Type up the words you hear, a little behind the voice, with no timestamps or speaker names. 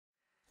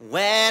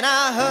When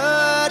I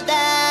heard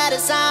that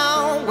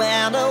sound,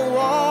 when the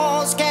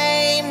walls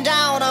came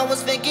down, I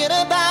was thinking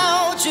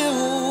about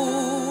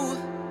you,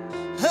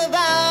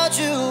 about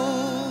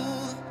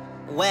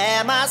you.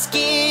 Where my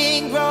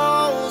skin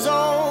grows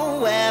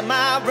old, where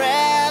my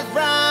breath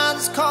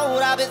runs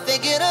cold, I've been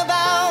thinking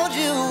about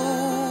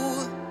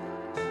you,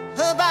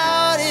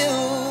 about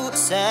you.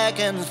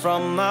 Seconds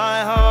from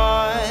my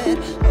heart,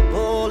 a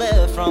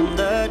bullet from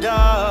the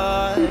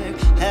dark.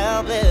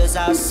 Helpless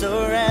I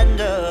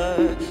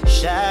surrender,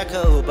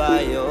 shackled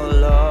by your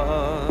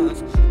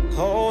love.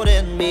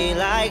 Holding me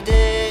like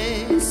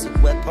this,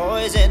 with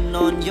poison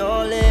on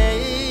your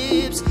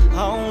lips.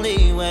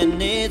 Only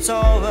when it's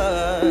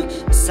over,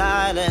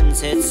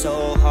 silence hits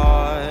so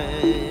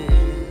hard.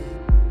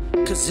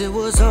 Cause it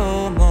was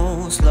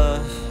almost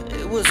love,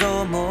 it was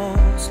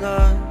almost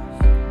love.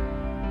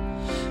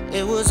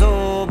 It was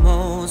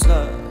almost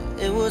love,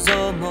 it was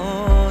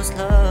almost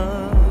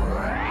love.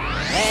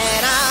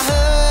 And I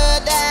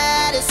heard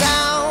that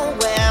sound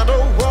when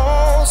the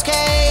walls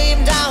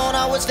came down.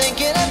 I was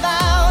thinking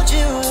about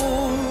you,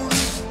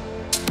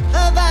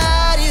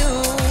 about you.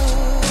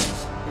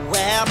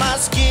 Where my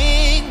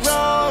skin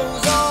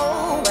grows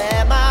old,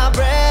 where my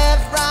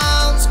breath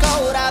runs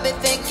cold, I've been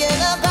thinking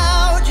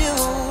about you,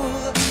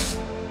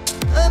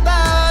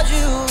 about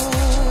you.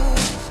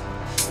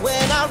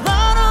 When I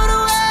run out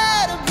of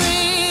air to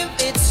breathe,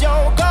 it's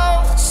your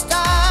ghost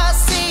I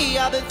see.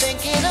 I've been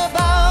thinking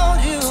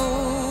about you,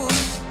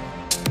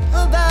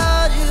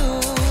 about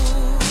you.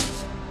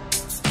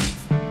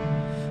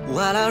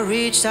 While I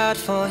reached out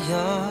for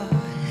your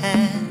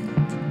hand,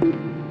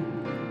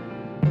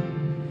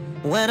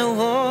 when the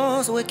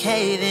walls were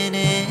caving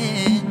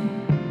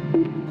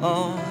in,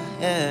 oh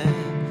yeah.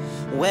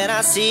 When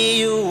I see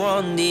you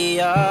on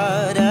the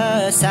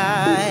other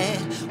side,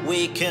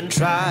 we can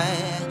try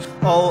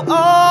all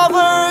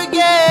over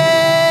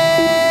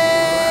again.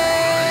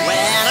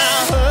 When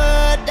I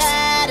heard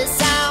that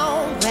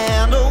sound,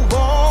 when the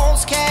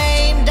walls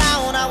came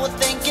down, I was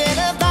thinking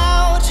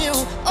about you,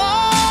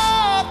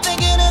 oh,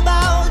 thinking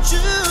about you.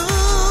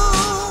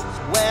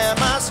 Where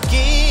my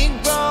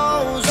skin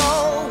grows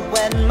old,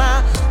 when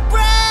my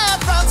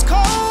breath runs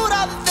cold,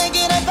 I'm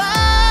thinking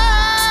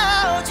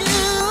about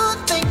you,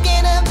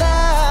 thinking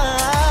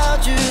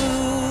about you.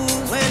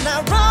 When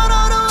I run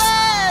out of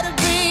air to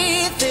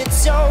breathe,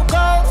 it's your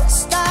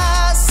ghost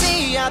I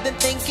see. I've been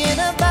thinking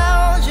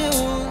about you,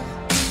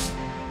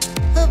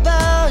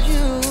 about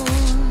you.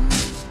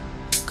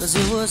 Cause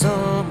it was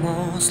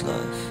almost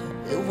love,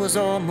 it was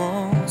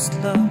almost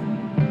love.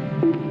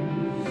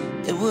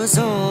 It was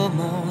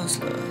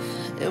almost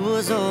love, it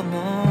was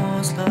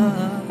almost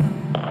love.